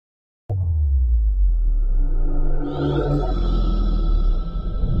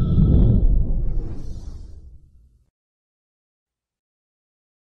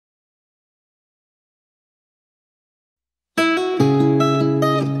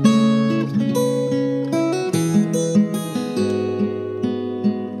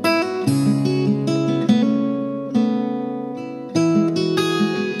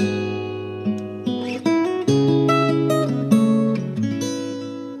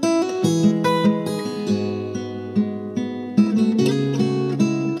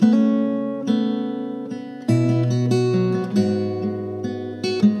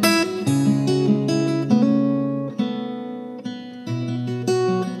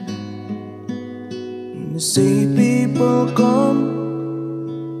say people come,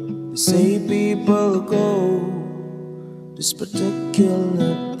 they say people go. This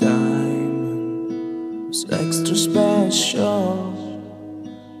particular diamond was extra special.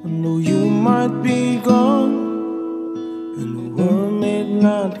 I know you might be gone, and the world may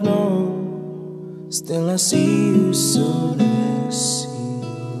not know. Still I see you, so let's see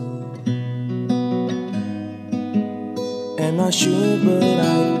you. And I should, but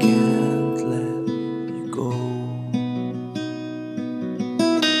I can't let you go.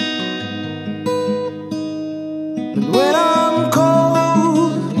 But when I'm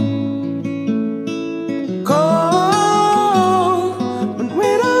cold, cold, but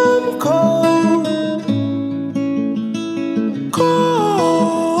when I'm cold, cold,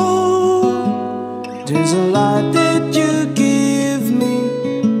 there's a light that you give me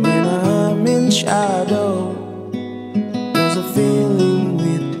when I'm in shadow. There's a feeling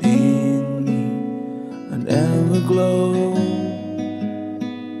within me, an everglow.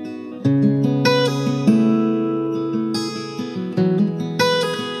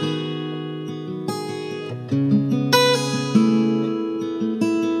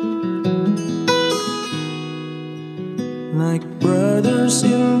 Like brothers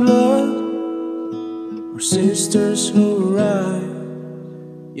in blood, or sisters who ride.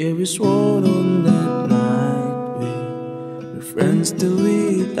 Yeah, we swore on that night we're friends till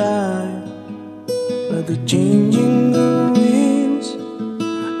we die. Like the changing of winds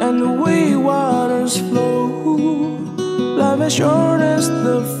and the way waters flow, love as short as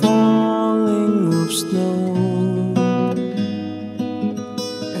the falling of snow.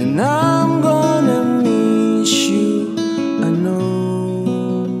 And I'm gonna miss you, I know.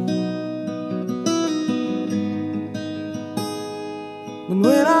 But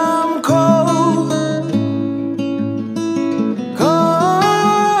when I'm cold,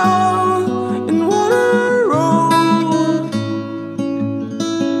 cold in water road,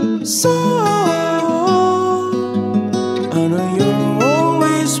 so I know you're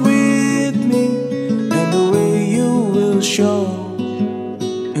always with me, and the way you will show,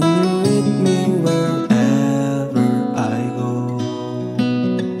 and you're with me wherever I go.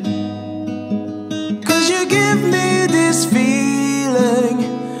 'Cause you give me this feeling,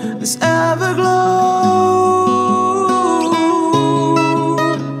 this everglow.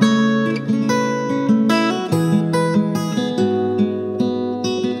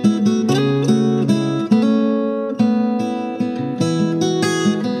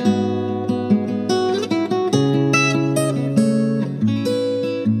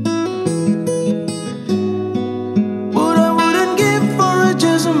 What I wouldn't give for it,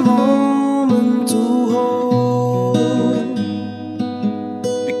 just a moment to hold.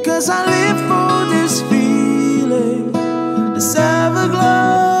 Because I live for this feeling, this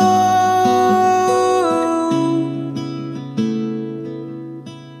everglow.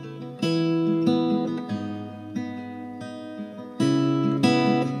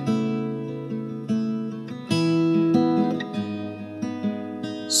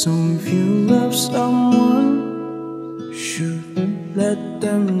 So if you love someone, you should let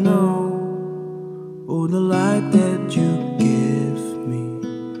them know. Oh, the light that you give me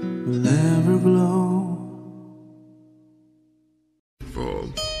will ever glow.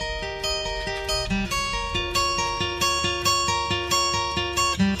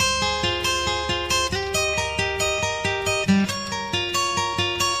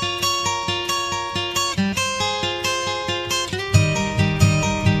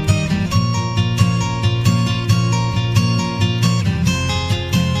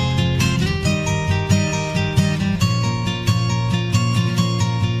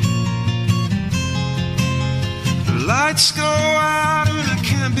 Lights go out in the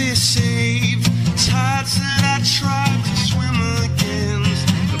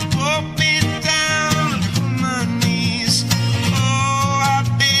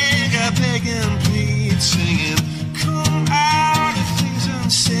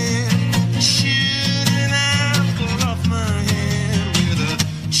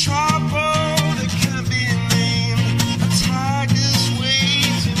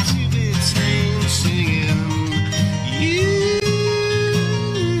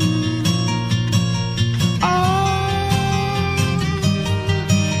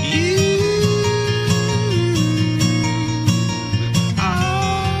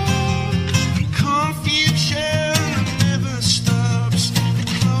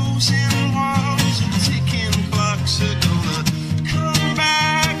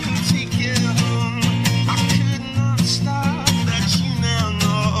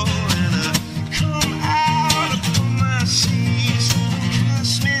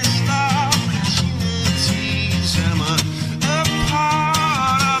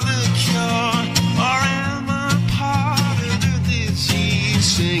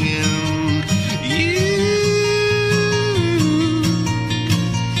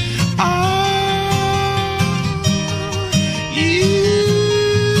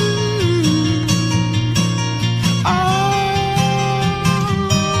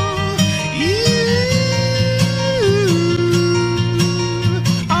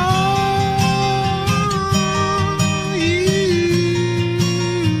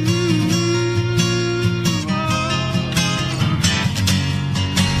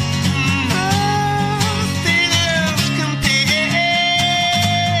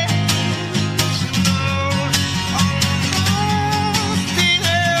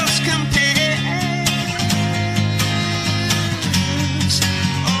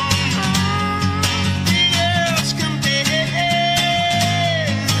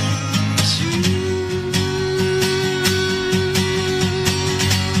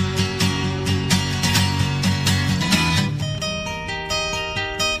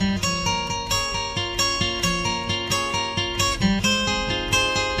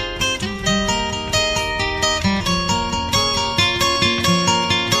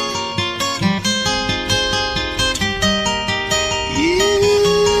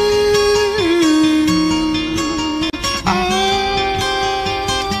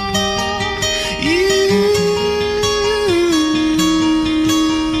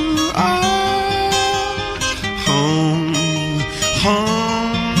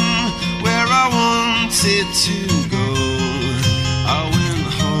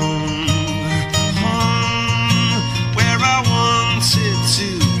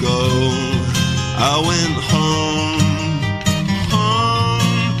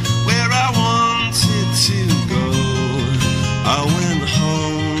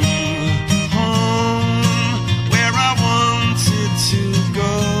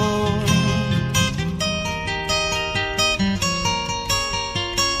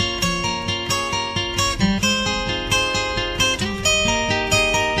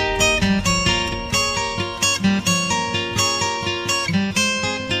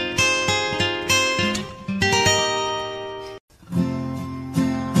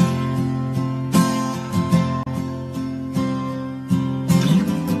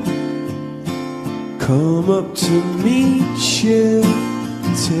come up to meet you,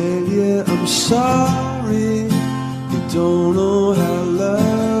 tell you I'm sorry. You don't know how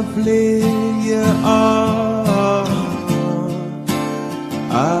lovely you are.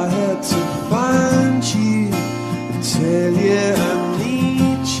 I had to find you and tell you I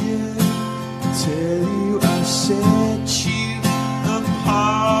need you, tell you I set you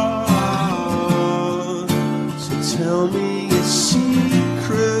apart. So tell me your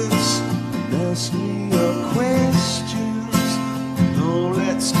secrets and ask me your questions. No,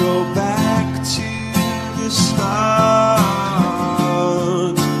 let's go back to the start.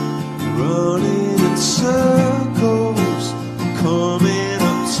 Running in circles, coming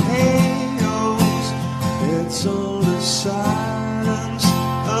up tails, heads on the sides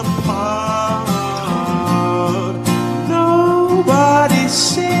apart. Nobody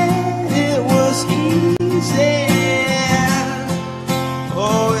said it was easy.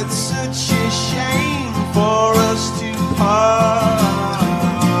 Oh, it's such a shame for us to part.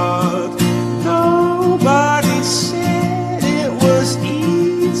 Nobody said it was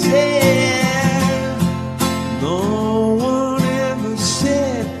easy. No one ever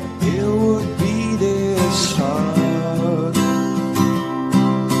said it would be this hard.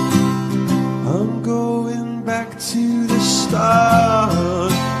 I'm going back to the start.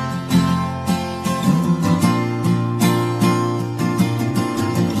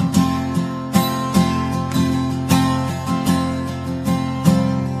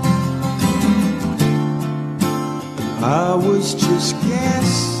 I was just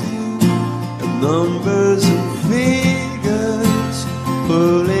guessing at numbers and figures,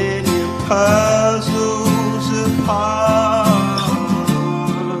 pulling your puzzles apart.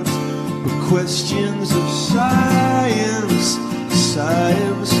 But questions of science,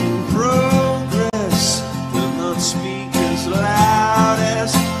 science and progress will not speak as loud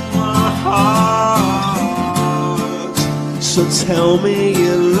as my heart. So tell me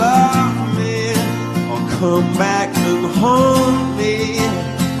you love me, come back and haunt me.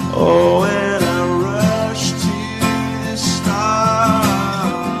 Oh, and I rush to the start,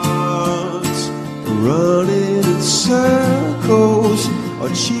 running in circles or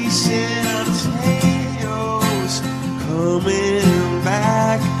chasing our tails, coming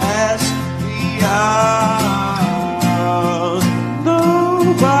back as we are.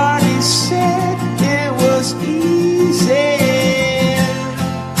 Nobody said it was easy.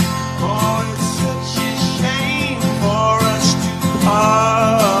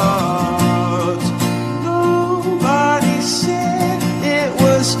 Nobody said it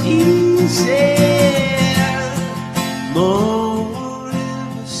was easy. No one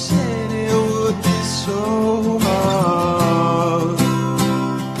ever said it would be so hard.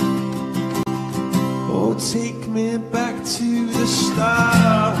 Oh, take me back to the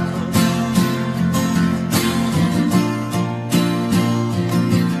start.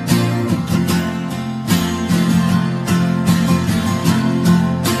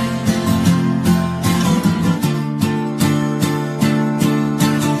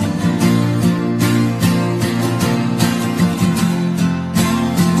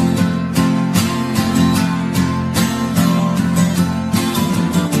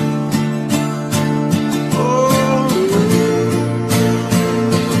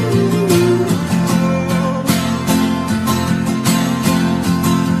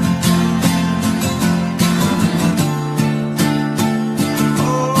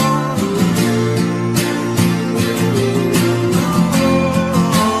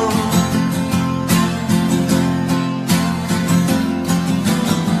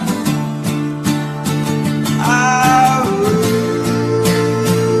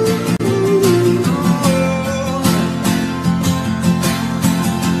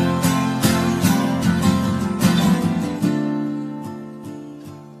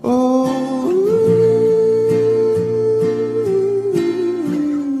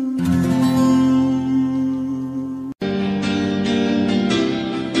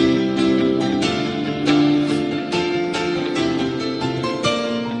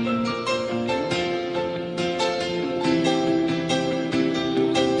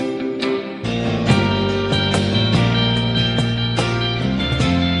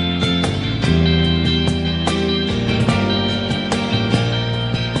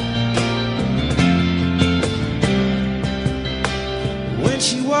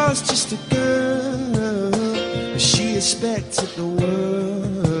 was just a girl, she expected the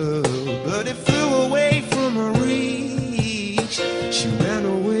world, but it flew away from her reach. She ran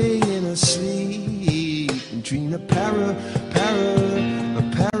away in her sleep and dreamed a paradise, a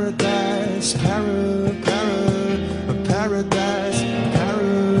paradise, a paradise,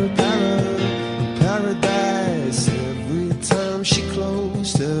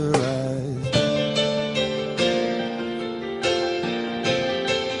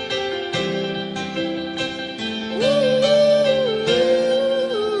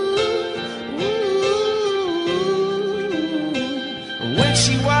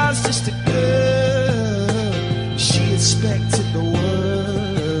 just a girl. She expected the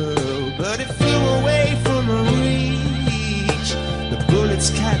world, but it flew away from her reach. The bullets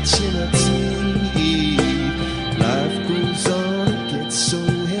catching her teeth. Life goes on, it gets so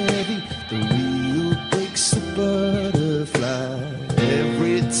heavy. The wheel breaks the butterfly.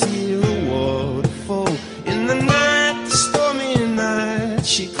 Every tear a waterfall. In the night, the stormy night,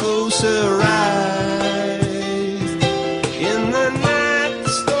 she closed her eyes. In the night, the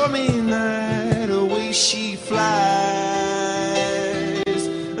stormy night, away she flies.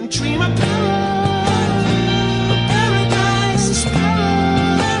 And dream of paradise,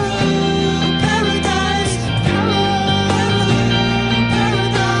 paradise,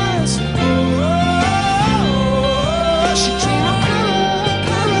 paradise. Oh, she dream of paradise,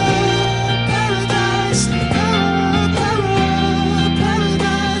 paradise, paradise.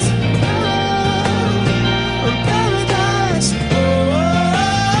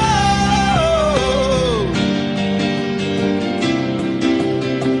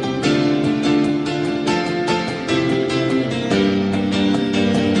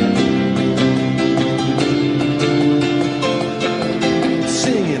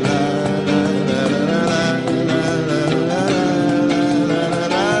 Sing it, la la la la la la la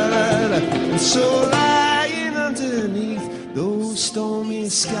la. And so lying underneath those stormy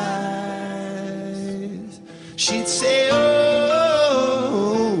skies, she'd say,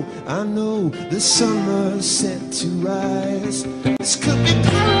 oh, I know the sun was set to rise. This could be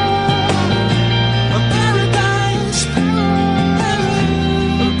paradise, paradise,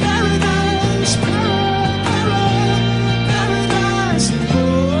 paradise.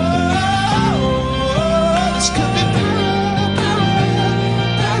 Oh, this could be paradise,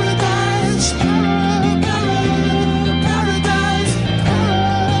 paradise,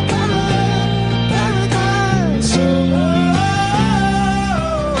 paradise. Oh,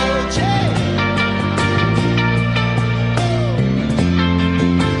 Jay.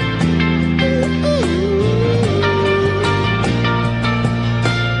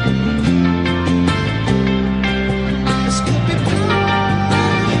 This could be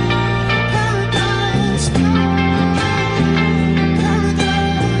paradise, paradise, paradise.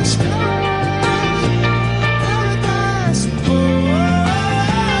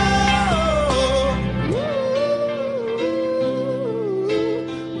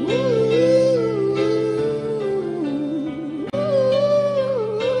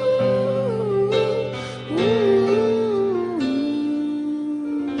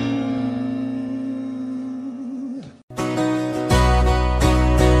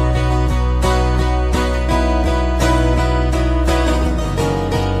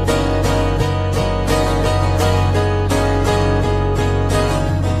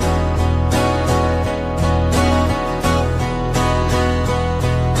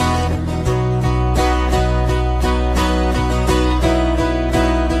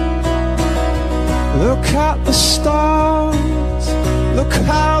 Look at the stars, look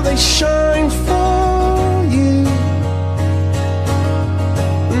how they shine for you,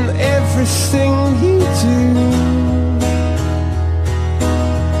 and everything you do.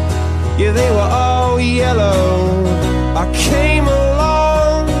 Yeah, they were all yellow. I came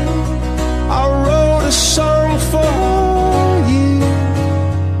along, I wrote a song for you,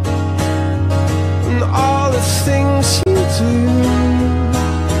 and all the things you do.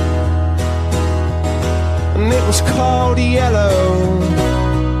 And it was called Yellow.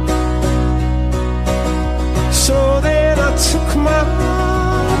 So then I took my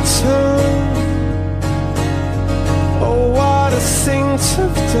turn. Oh, what a thing to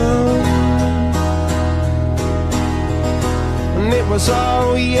have done. And it was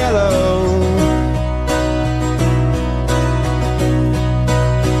all yellow.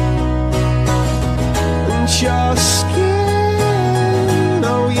 And your skin,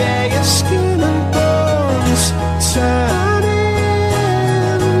 oh yeah, your skin and bones turn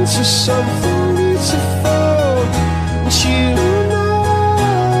into something beautiful. And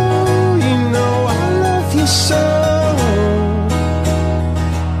you know I love you so.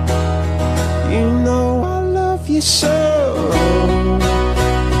 You know I love you so.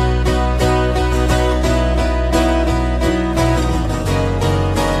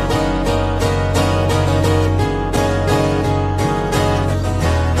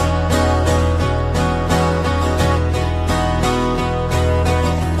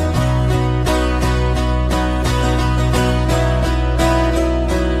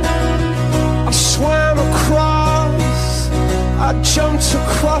 Jumped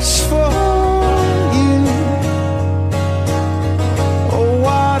across for you. Oh,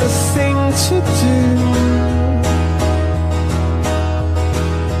 what a thing to do.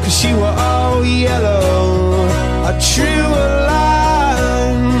 'Cause you were all yellow. I drew a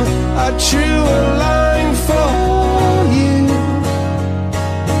line, I drew a line for you.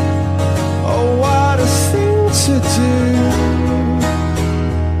 Oh, what a thing to do.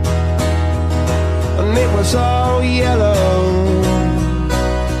 And it was all yellow.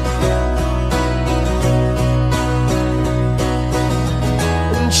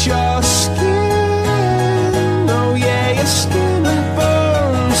 And your skin, oh yeah, your skin and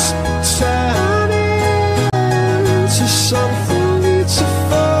bones turn into something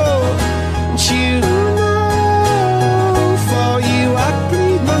beautiful. And you know, for you I'd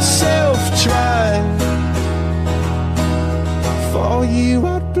bleed myself dry. For you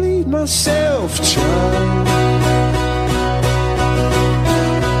I'd bleed myself dry.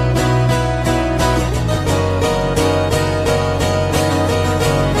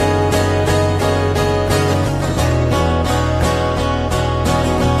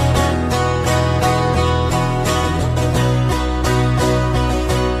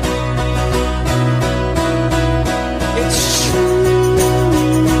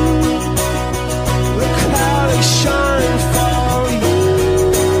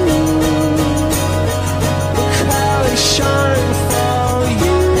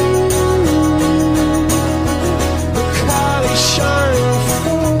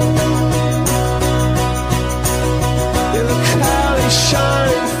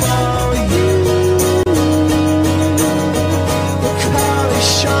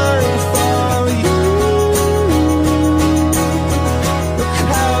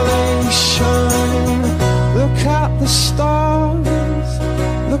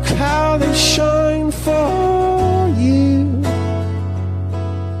 How they shine for you.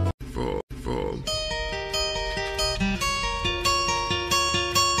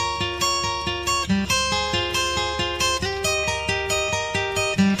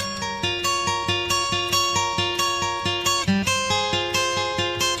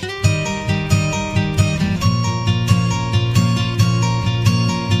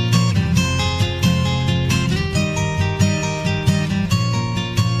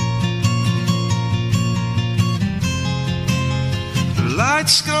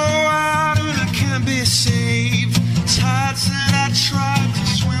 Lights go out and I can't be saved. Tides that I tried to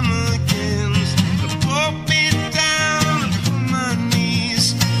swim against, they pulled me down upon my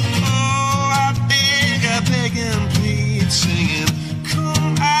knees. Oh, I beg and plead, singing,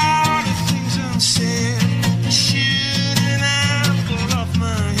 come out of things unsaid. Shouldn't I fall off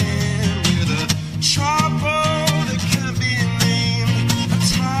my head with a trouble that can't be named? A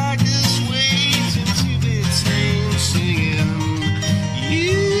tiger's waiting to be tamed, singing.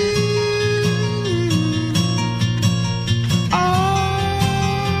 You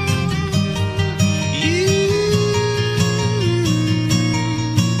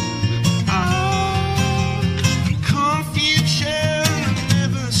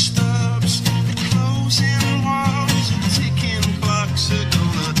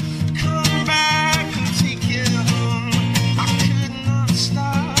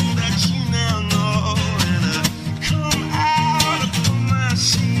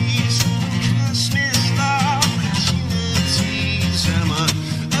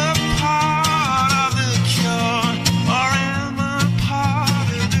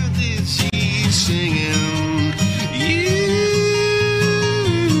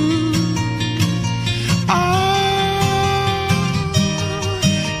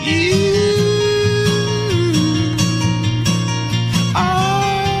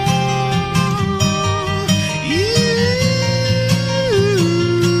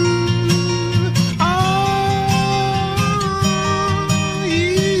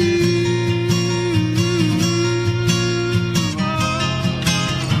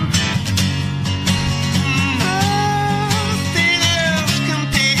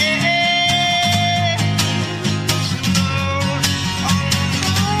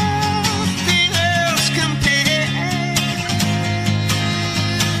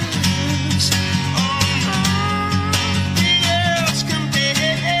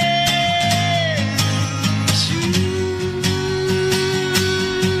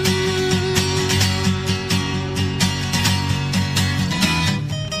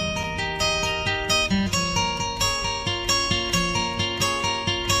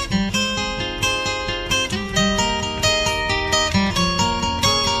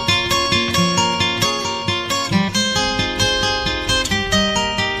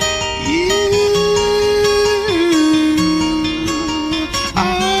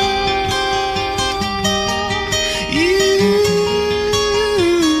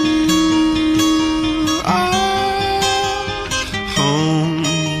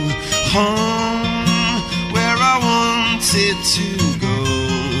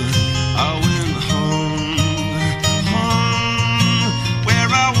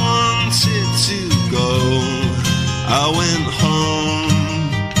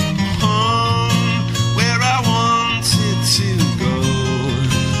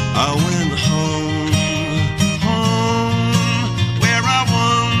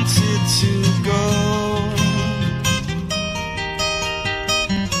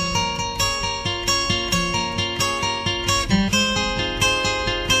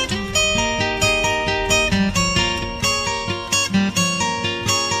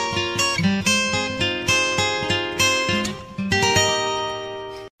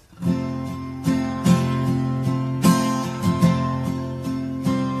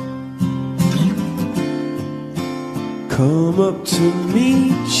want to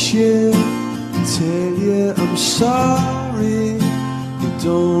meet you, tell you I'm sorry. You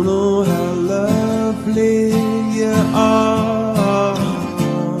don't know how lovely you are.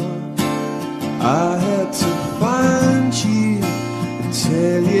 I had to find you and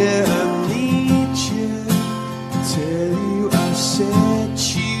tell you I need you, tell you I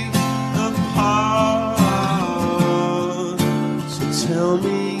set you apart. So tell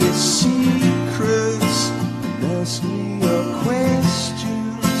me your secrets and ask me your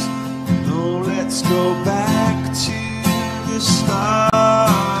questions. No, let's go back to the start.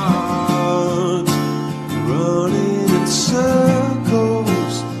 Running in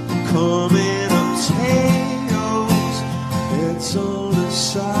circles, coming up tails, heads on the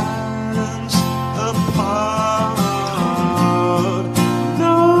sides apart.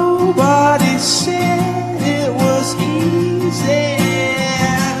 Nobody said it was easy.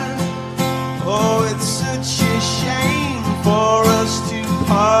 Oh, it's such a shame for us to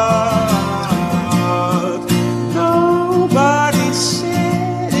part. Nobody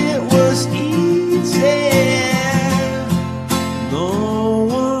said it was easy. No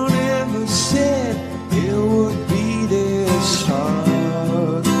one ever said it would be this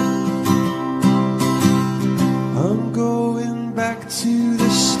hard. I'm going back to the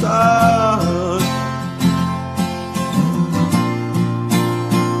start.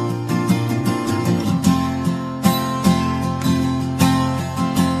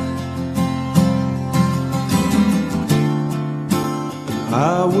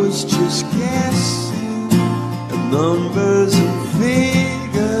 I was just guessing at numbers and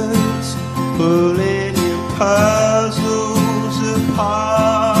figures, pulling your puzzles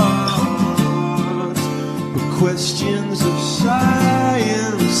apart. But questions of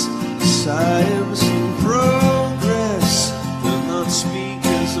science, science and progress, will not speak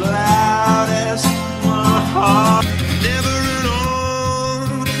as loud as my heart. Never an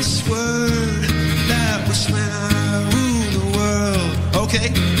honest word, that was when I ruled the world. Okay.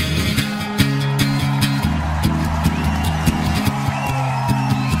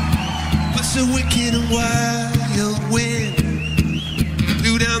 What's the wicked and wild wind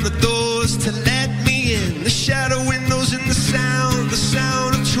blew down the doors to let me in? The shadow windows and the sound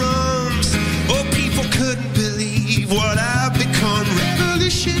of drums. Oh, people couldn't believe what I've become.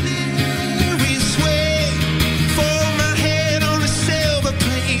 Revolutionary sway for my head on a silver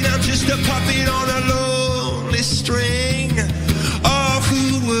plate. I'm just a puppet on a lonely string. Oh,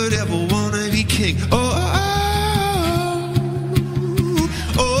 who would ever wanna be king? Oh, oh,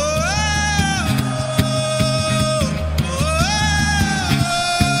 oh, oh,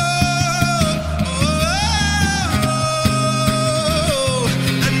 oh.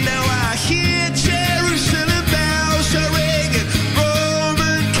 And now I hear Jerusalem bells are ringing,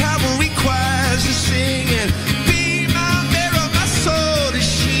 Roman cavalry choirs are singing. Be my mirror, my sword and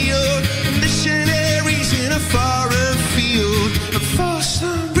shield, missionaries in a foreign field. And for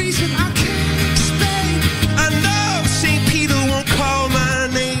some reason I can't explain, I know St. Peter won't call my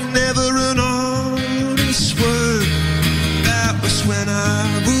name. Never an honest word, that was when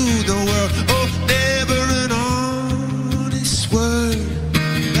I ruled the world. Oh, never an honest word,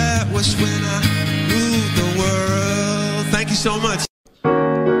 that was when I ruled the world. Thank you so much.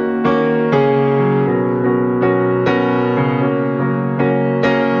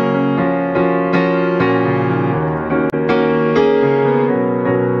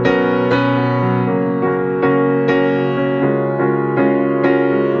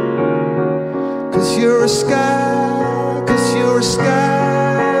 Cause you're a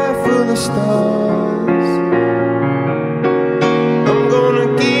sky full of stars. I'm gonna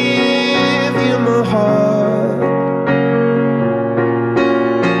give you my heart.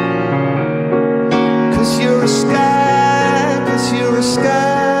 Cause you're a sky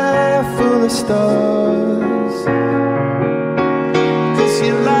full of stars. Cause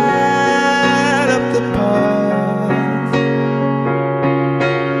you light up the path.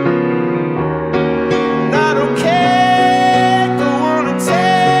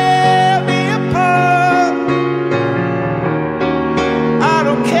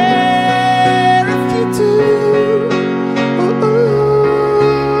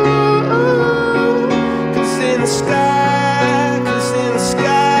 Cause in the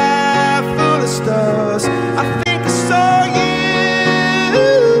sky full of stars.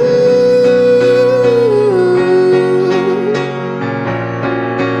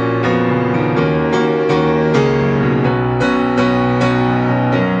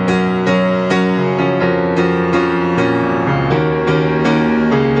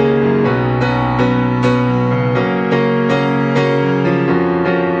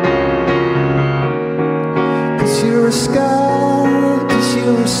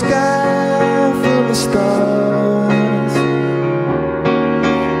 sky full of stars.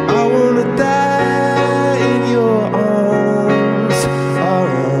 I wanna die in your arms,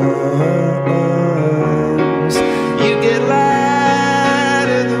 arms. You get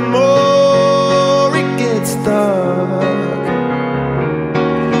lighter the more it gets dark.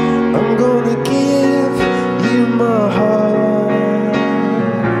 I'm gonna give you my heart.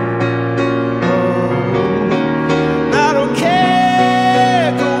 I don't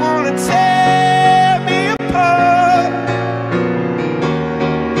care, go on and tear me apart.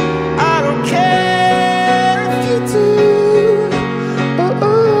 I don't care if you do. Oh,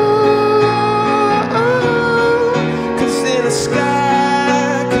 oh, oh. 'Cause in a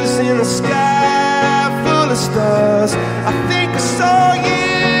sky full of stars, I think I saw you.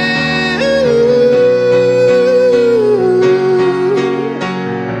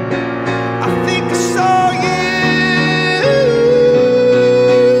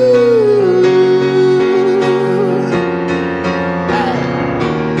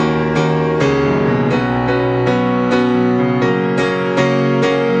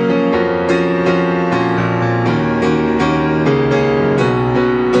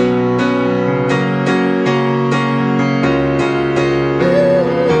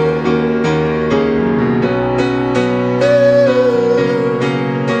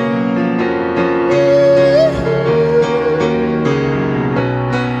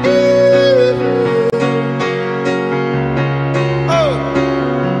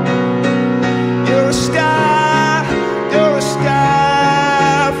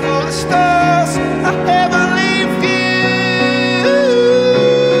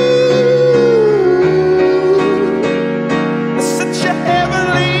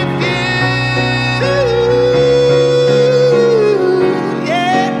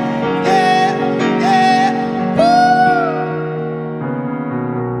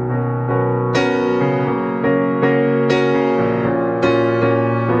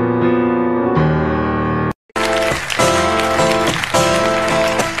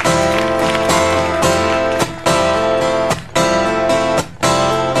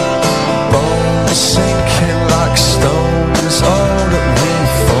 Sinking like stones, all that we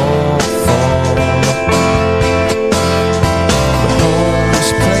fall for. The homes,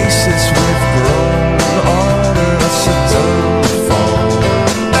 places we've grown, all that's done for.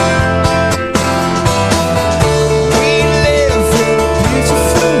 We live in a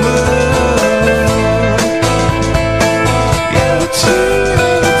beautiful world. Yeah, we do.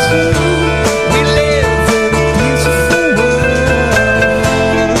 We live in a beautiful world.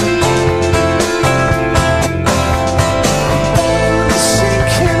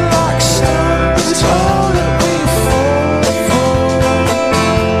 Sinking like stones, all that we fall for.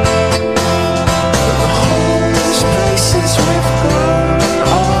 The homes, places we've grown,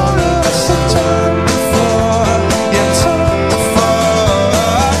 all of us are done before. Yeah, done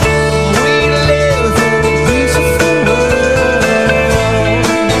before. We live in a beautiful world.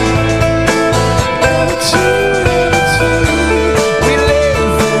 Yeah, we do. We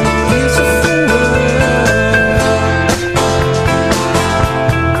live in a beautiful world.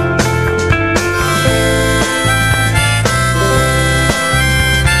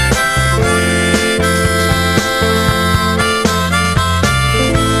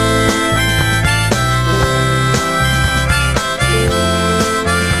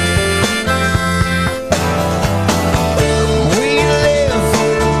 We live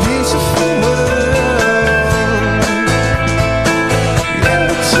in a beautiful world. Yeah,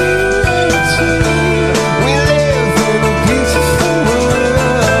 we do. We live in a beautiful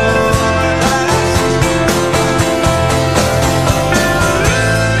world.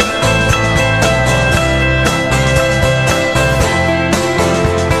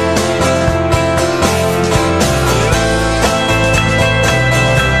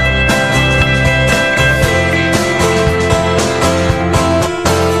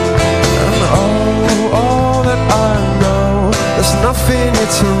 And all that I know, there's nothing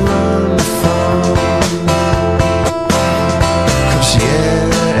here to run from. 'Cause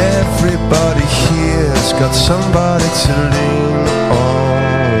yeah, everybody here's got somebody to lean on.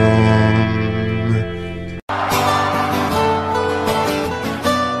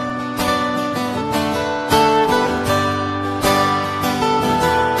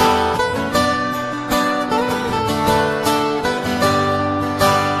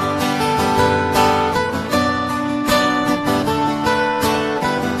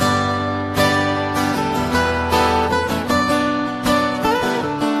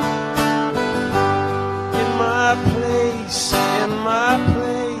 In my place,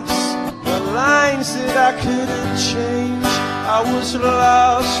 was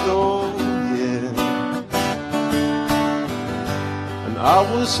lost, oh yeah. And I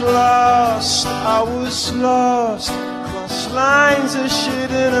was lost, crossed lines I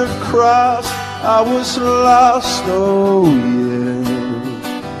shouldn't have crossed. I was lost, oh yeah.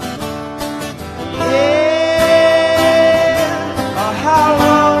 Yeah, how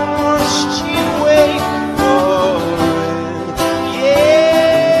long must you wait for it?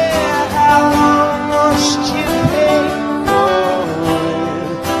 Yeah, how long must you pay for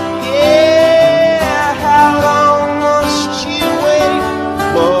it? Yeah, how long must you wait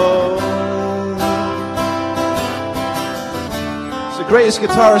for it? It's the greatest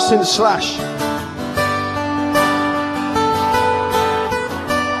guitarist since Slash.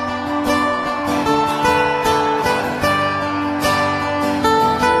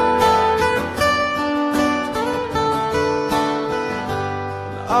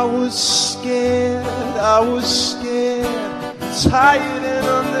 I was scared, tired and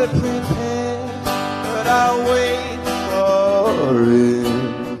underprepared, but I'll wait for it.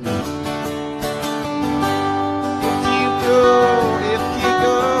 If you go,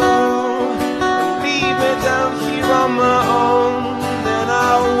 and leave me down here on my own, then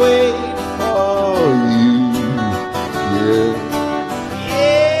I'll wait for you, yeah.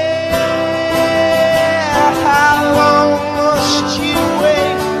 Yeah, how long must you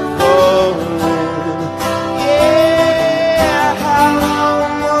wait for it?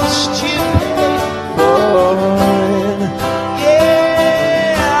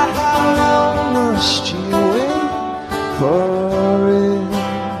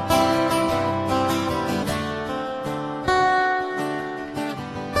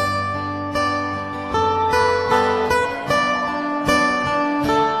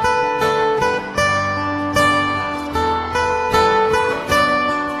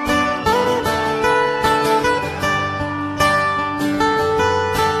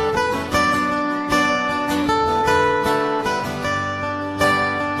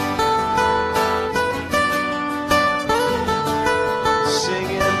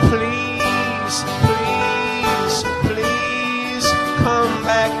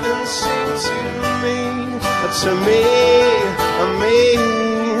 To me,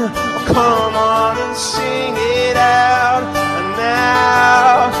 come on and sing it out.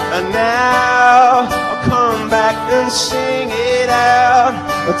 And now, I'll come back and sing it out.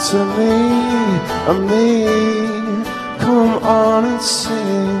 To me, come on and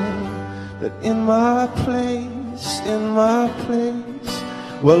sing that in my place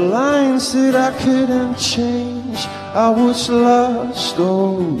were lines that I couldn't change. I was lost,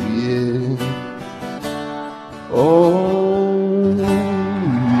 oh yeah. Oh, yeah.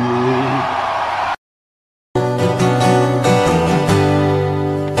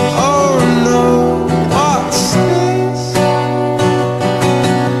 Oh no, what's this?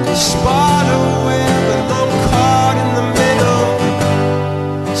 Spider web and I'm caught in the middle.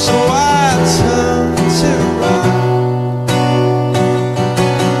 So I turn to run.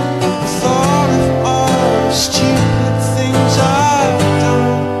 Thought of all the stupid things I've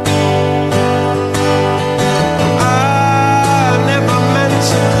done. Never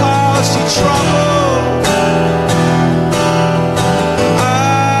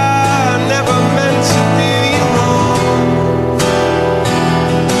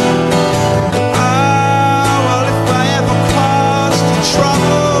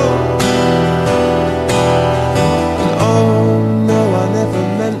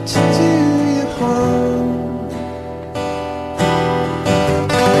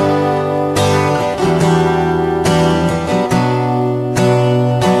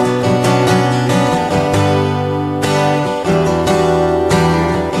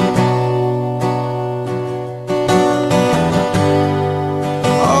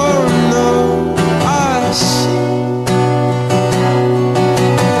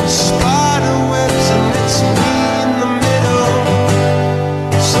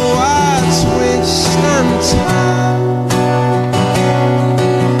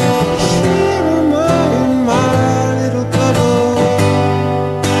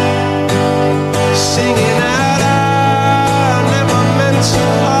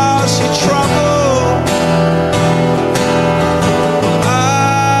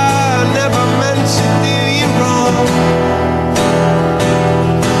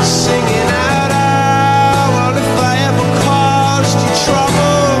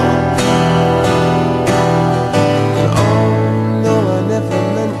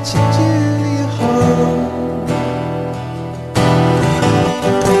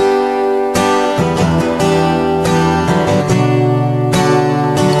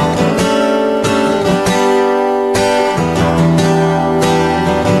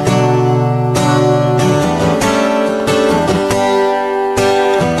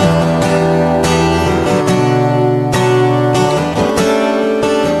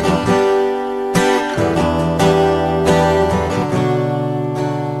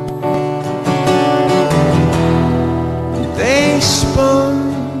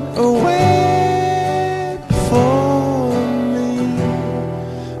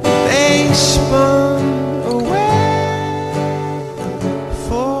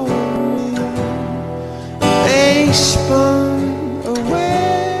spun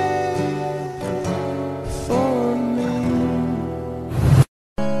away for me.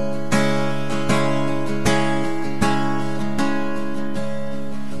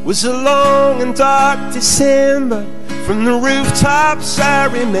 Was a long and dark December. From the rooftops I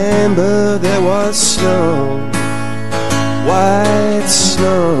remember there was snow, white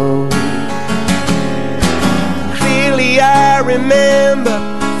snow. Clearly I remember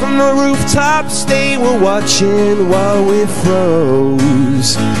from the rooftops they were watching while we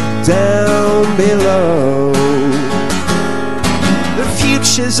froze down below. The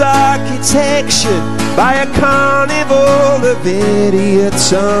future's architectured by a carnival of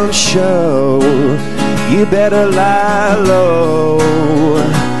idiots on show. You better lie low.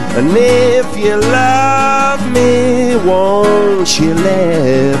 And if you love me, won't you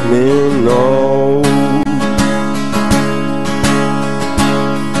let me know?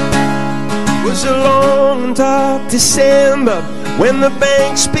 It was a long and dark December when the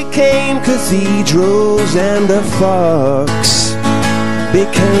banks became cathedrals and the fox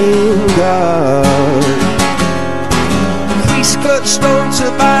became God. Priests clutched onto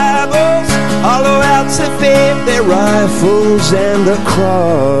Bibles, hollow out to fit their rifles, and the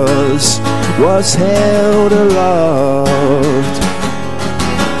cross was held aloft.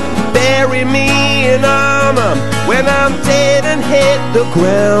 Bury me in armor when I'm dead and hit the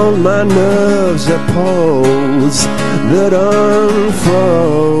ground. My nerves are poles that unfroze.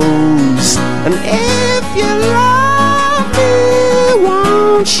 And if you love me,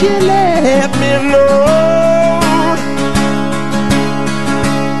 won't you let me know?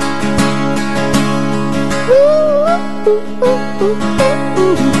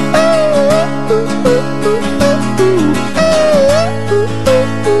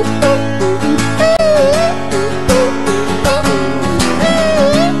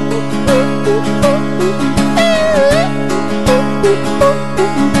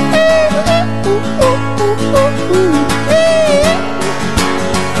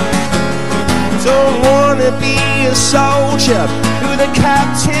 Don't wanna be a soldier who the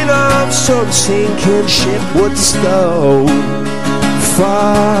captain of some sinking ship would stow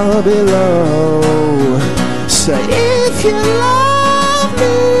far below. So if you love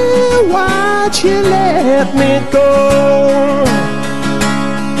me, why'd you let me go?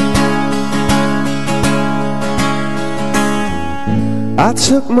 I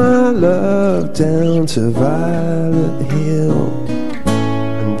took my love down to Violet Hill,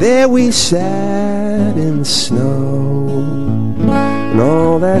 and there we sat in the snow. And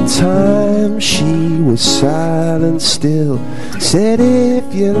all that time she was silent still. Said,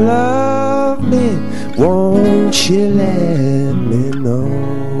 if you love me, won't you let me know?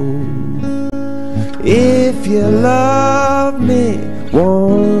 If you love me,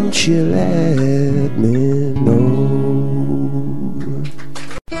 won't you let me know?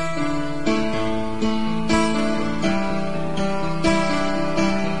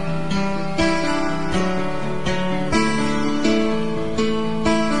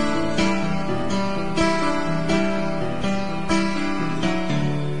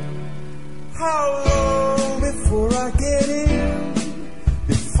 How long before I get in?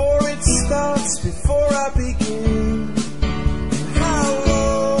 Before it starts, before I begin? How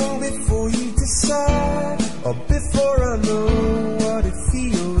long before you decide? Or before I know what it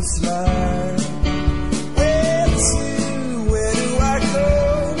feels like? Where to, where do I go?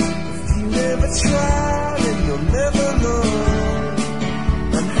 If you never try, then you'll never know.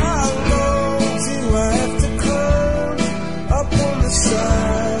 And how long do I have to climb up on the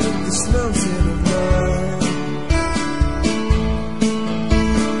side of this mountain?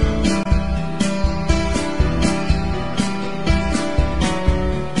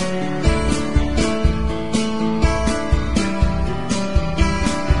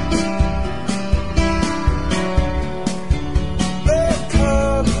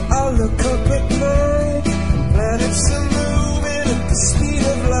 Look up at night, planets are moving at the speed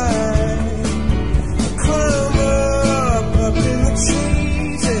of light. I climb up in the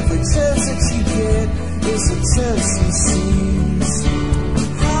trees. Every chance that you get is a chance to seize.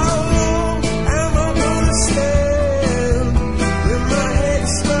 How long am I gonna stand with my head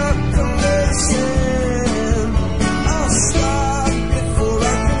stuck under the sand? I'll stop before I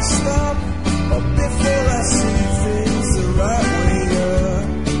can stop, or before I see things the right way up.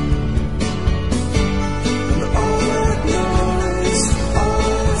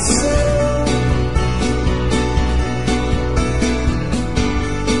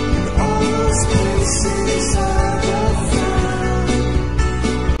 Places I have found.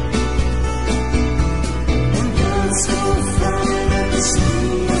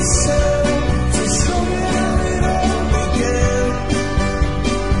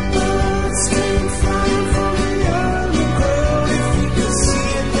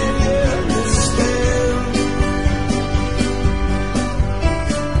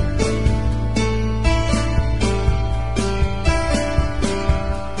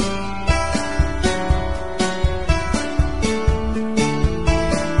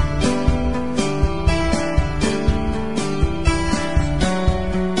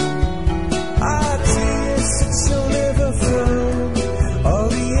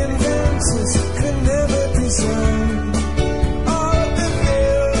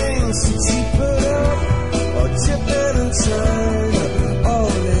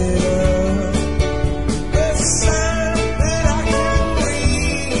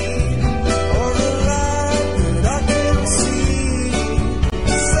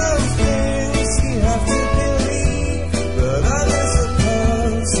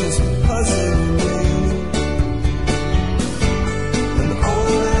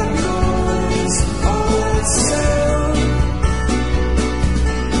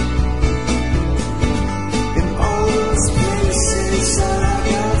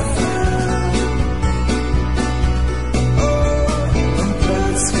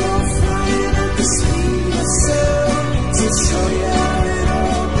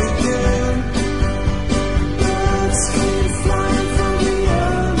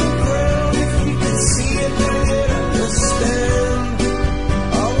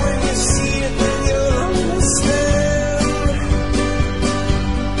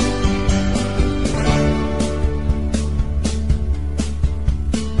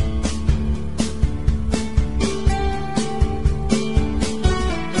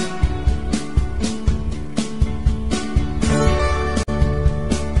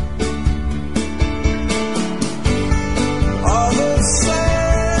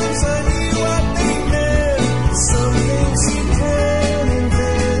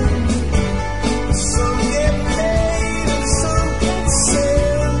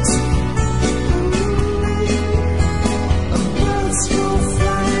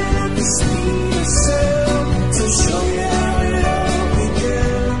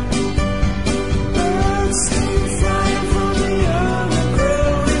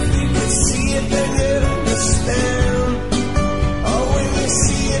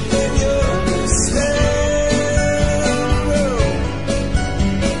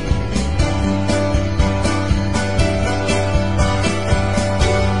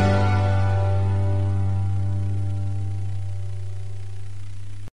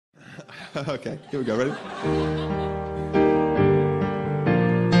 Okay, here we go. Ready?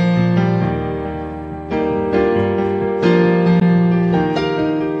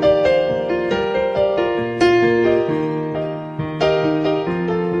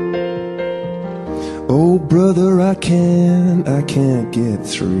 Oh brother, I can't get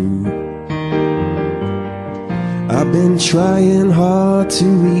through. I've been trying hard to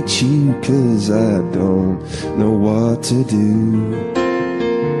reach you, 'cause I don't know what to do.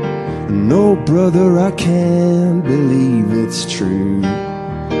 No brother, I can't believe it's true.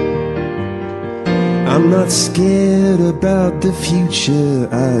 I'm not scared about the future,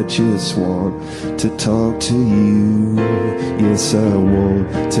 I just want to talk to you. Yes, I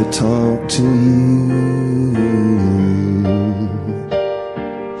want to talk to you.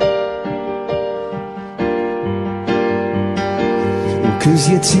 'Cause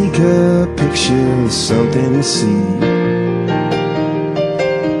you take a picture, something to see,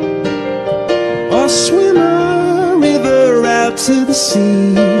 or swim a river out to the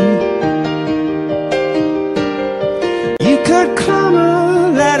sea. You could climb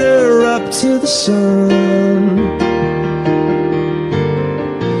a ladder up to the sun,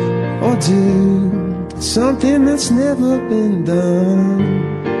 or do something that's never been done.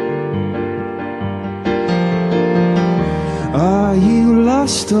 Are you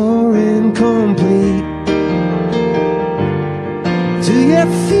lost or incomplete? Do you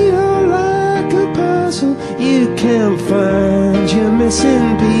feel like a puzzle you can't find your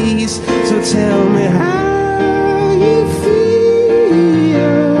missing piece? So tell me how you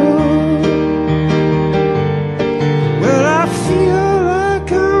feel. Well, I feel like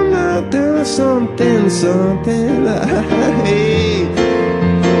I'm not doing something. Hey.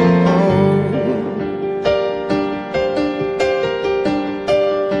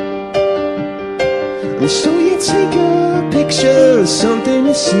 And so you take a picture, something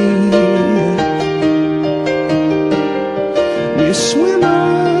to see. You swim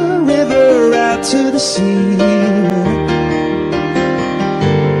a river out to the sea.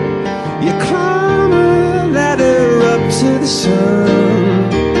 You climb a ladder up to the sun,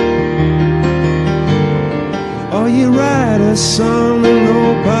 or you write a song that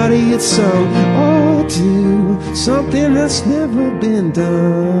nobody had sung, or do something that's never been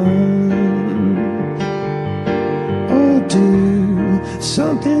done. Do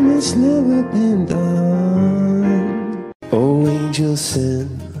something that's never been done. Oh, angels sent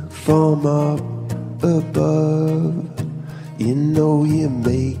from up above, you know you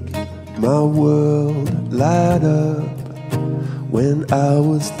make my world light up. When I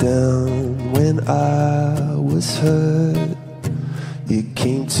was down, when I was hurt, you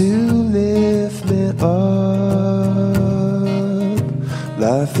came to lift me up.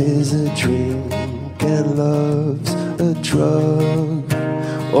 Life is a drink and love's a drug.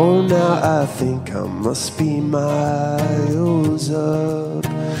 Oh, now I think I must be miles up.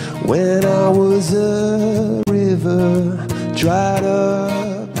 When I was a river dried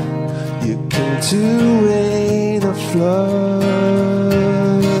up, you came to rain a flood.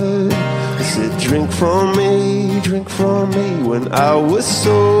 I said, drink from me, when I was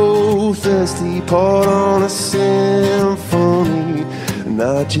so thirsty, poured on a symphony. And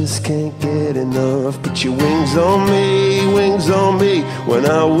I just can't get enough. Put your wings on me, when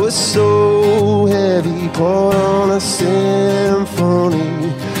I was so heavy, poured on a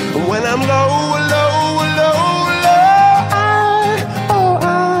symphony. And when I'm low,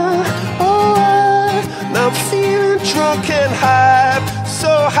 now I'm feeling drunk and high,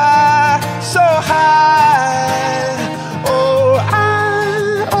 so high, so high.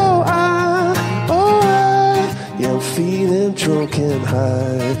 Yeah, I'm feeling drunk and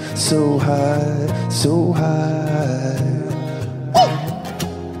high, so high, so high.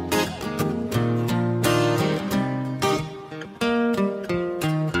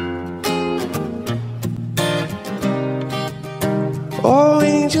 Oh,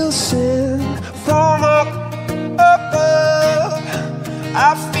 angels sent from up above,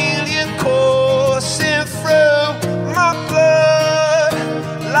 I feel you coursing through my blood.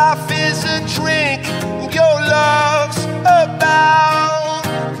 Life is a drink, your love's about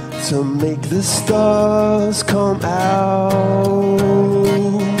to make the stars come out.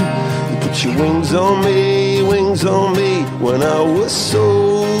 You put your wings on me, when I was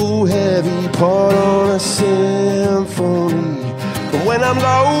so heavy, poured on a symphony. But when I'm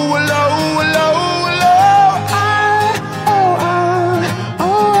low,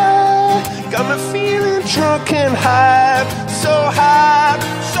 got me feeling drunk and high, so high,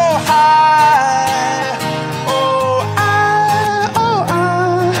 so high.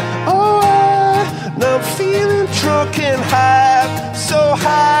 Now I'm feeling drunk and high, so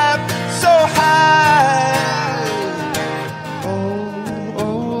high, so high. Oh, oh,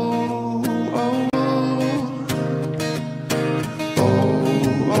 oh, oh, oh,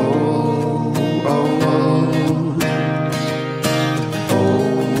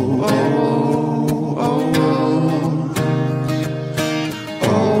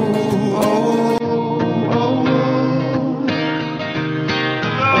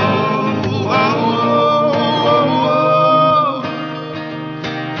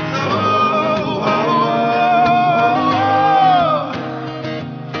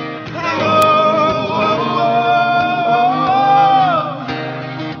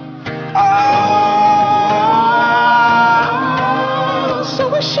 oh, so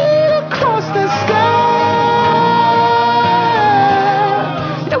we shoot across the sky.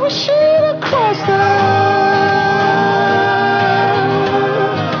 Yeah, we shoot across the.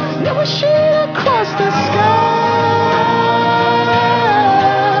 Yeah, we shoot across the sky.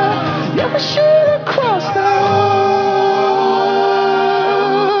 Yeah, we shoot across the.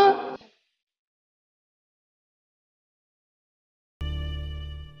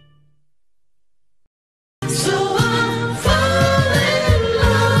 So I'm falling in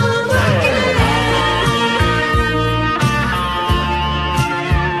love again.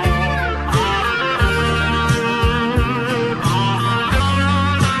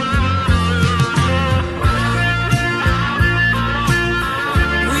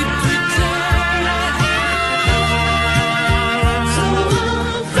 We pretend. So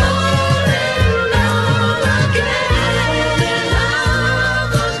I'm falling in love again.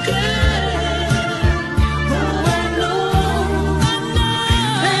 Love again. Oh, I know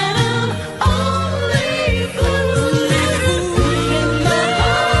that I'm only fooling in my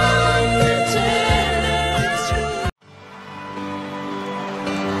heart pretending.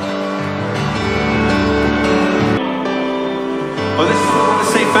 Well, this is I want to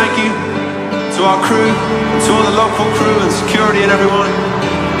say thank you to our crew, to all the local crew and security and everyone,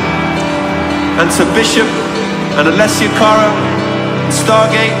 and to Bishop and Alessia Cara and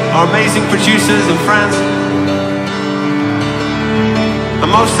Stargate, our amazing producers and friends. And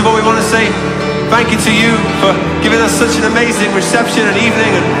most of all, we want to say thank you to you for giving us such an amazing reception and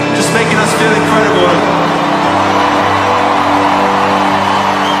evening and just making us feel incredible.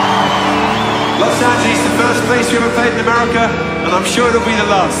 Los Angeles, the first place we ever played in America, and I'm sure it'll be the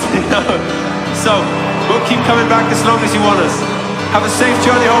last. You know? So we'll keep coming back as long as you want us. Have a safe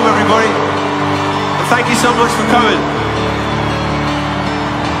journey home, everybody, and thank you so much for coming.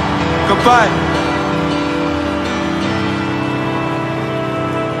 Goodbye.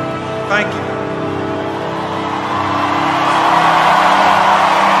 Thank you.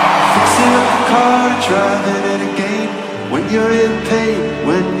 Fixing up the car, driving it again. When you're in pain,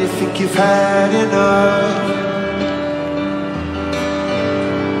 when you think you've had enough.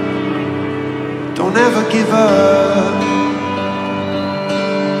 Don't ever give up.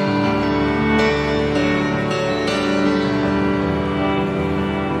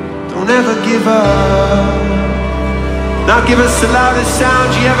 Don't ever give up. Now give us the loudest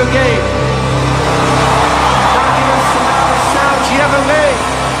sound you ever gave. Now give us the loudest sound you ever made.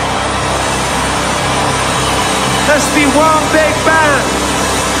 Let's be one big band.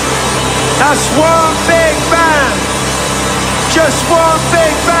 That's one big band. Just one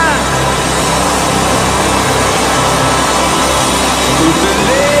big band. Who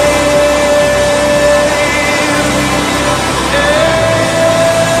believe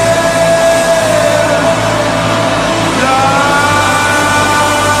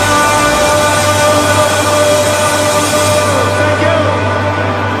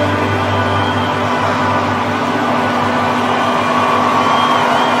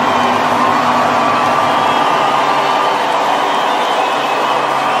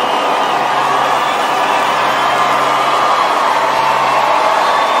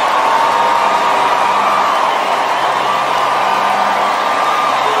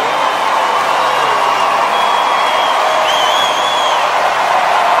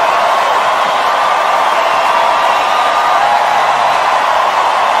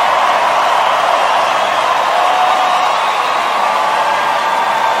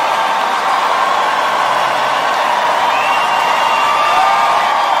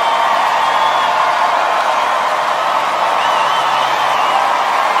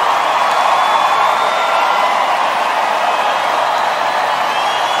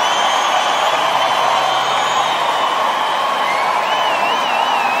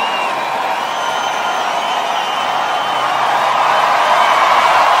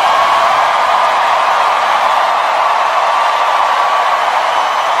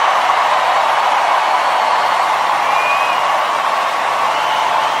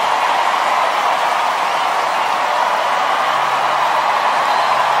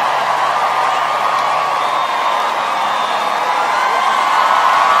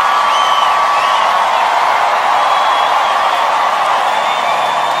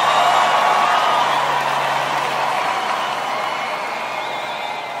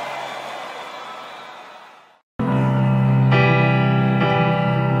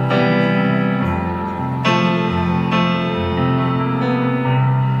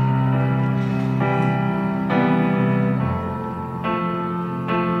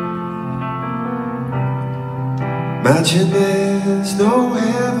Imagine there's no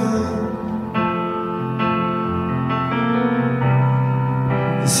heaven.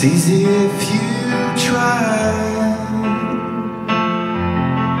 It's easy if you try.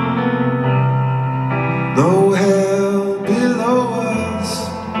 No hell below us,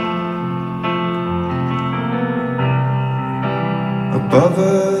 above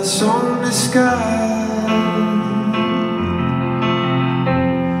us only sky.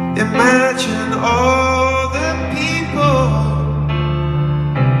 Imagine all the people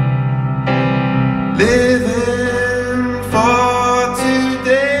living for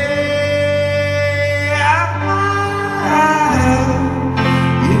today.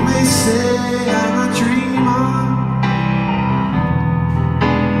 You may say I'm a dreamer,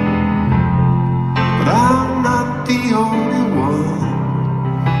 but I'm not the only one.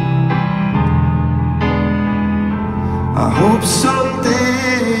 I hope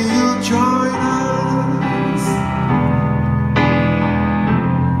someday you'll join us,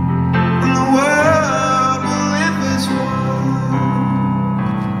 and the world will live as one.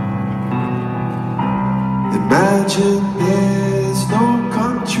 Imagine there's no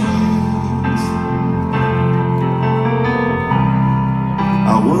countries.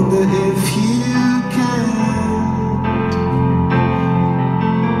 I wonder if you can.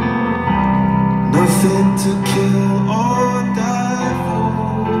 Nothing to kill or die for.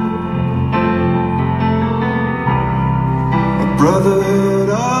 A brotherhood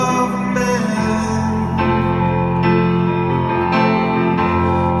of men.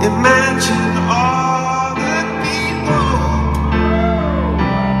 Imagine all the people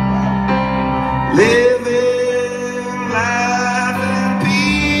living life in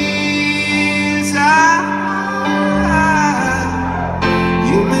peace.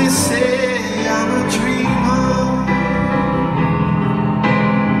 You may say I'm a dreamer,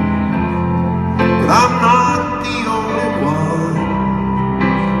 but I'm not the only one.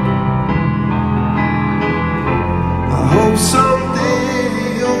 I hope someday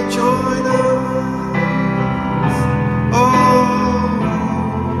you'll join us. Oh,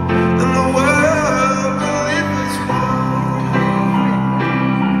 and the world will live as one.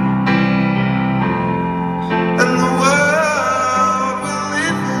 And the world will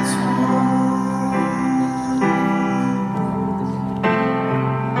live as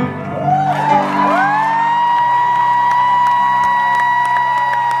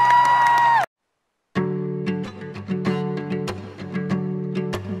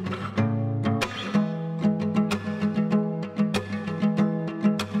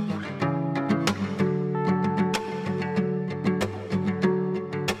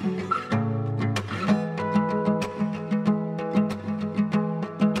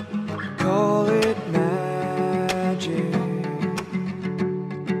Call it magic,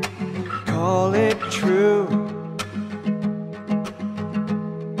 call it true.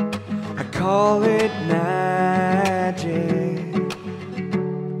 I call it magic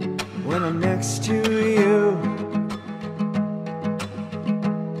when I'm next to you.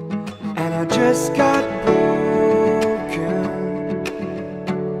 And I just got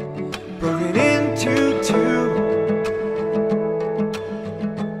broken into two.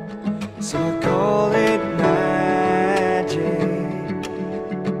 So I call it magic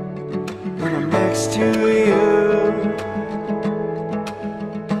when I'm next to you.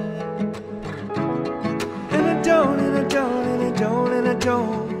 And I don't, and I don't, and I don't, and I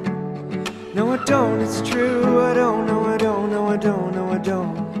don't. No, I don't, it's true. I don't, no, I don't, no, I don't, no, I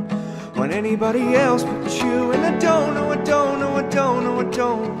don't want anybody else but you. And I don't, no, I don't, no, I don't, no, I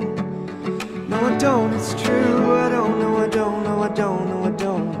don't. No, I don't, it's true. I don't, no, I don't, no, I don't, no, I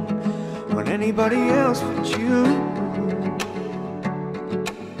don't want anybody else but you.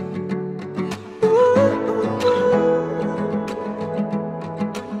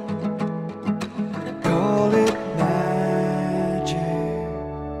 Call it magic,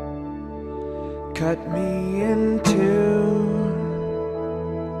 cut me in two,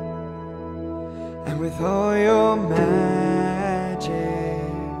 and with all your magic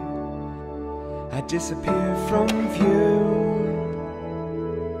I disappear from view.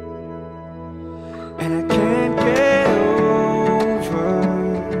 And I can't get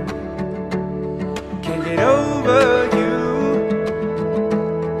over you.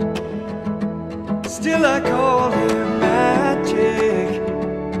 Still I call it magic.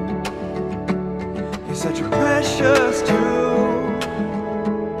 You're such a precious jewel.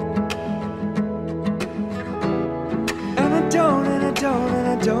 And I don't, and I don't, and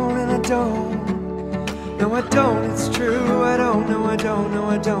I don't, and I don't. No, I don't, it's true. I don't, no, I don't, no,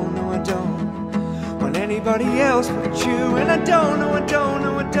 I don't, no, I don't want anybody else but you. And I don't, no, I don't,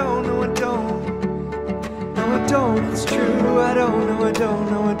 no, I don't, no, I don't. No, I don't, it's true. I don't know, I don't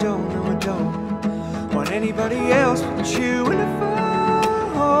know, I don't know, I don't want anybody else but you. And if I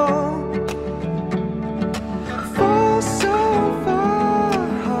fall so far,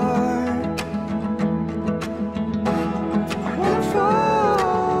 I wanna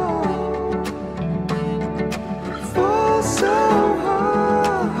fall so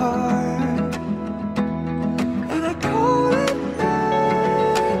hard, and I call it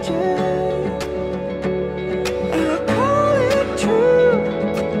magic, and I call it true.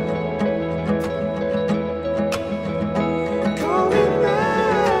 Call it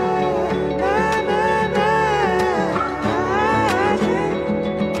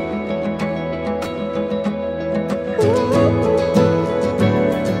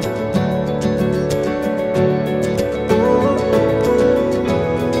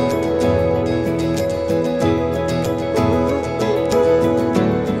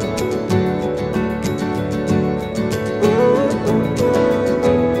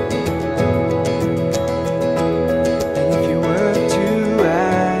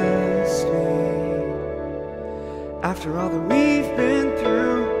after all that we've been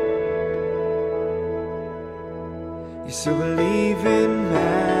through, you still believe in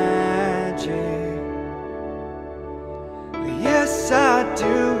magic? Yes, I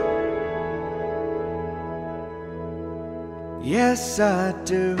do. Yes, I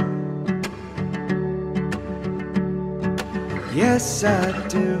do. Yes, I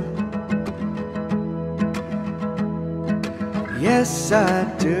do. Yes, I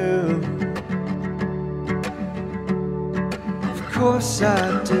do. Of course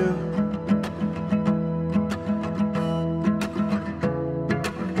I do.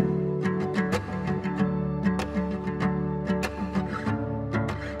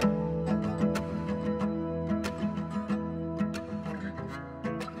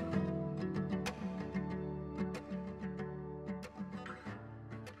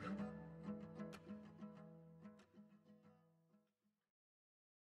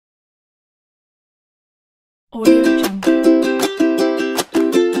 Audio Jungle.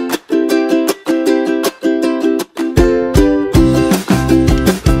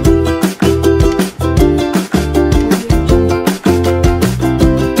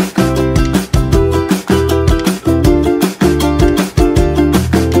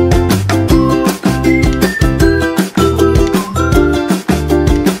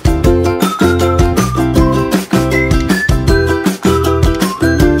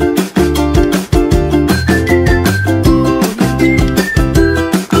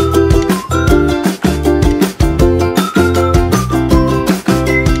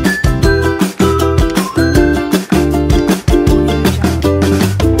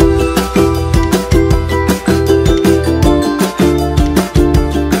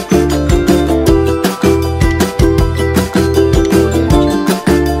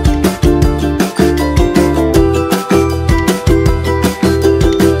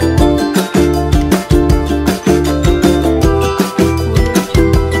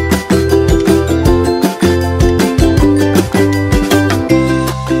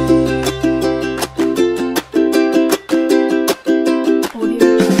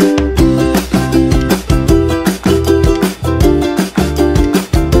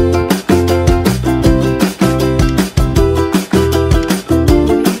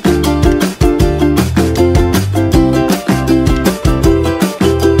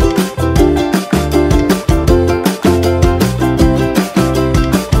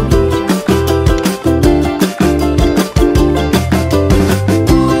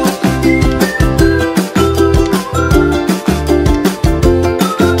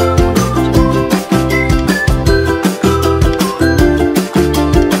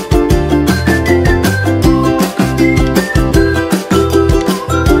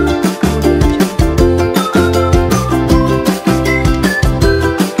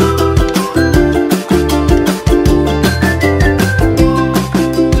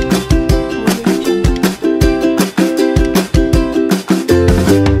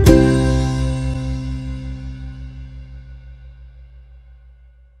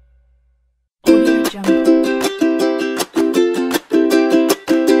 Jungle.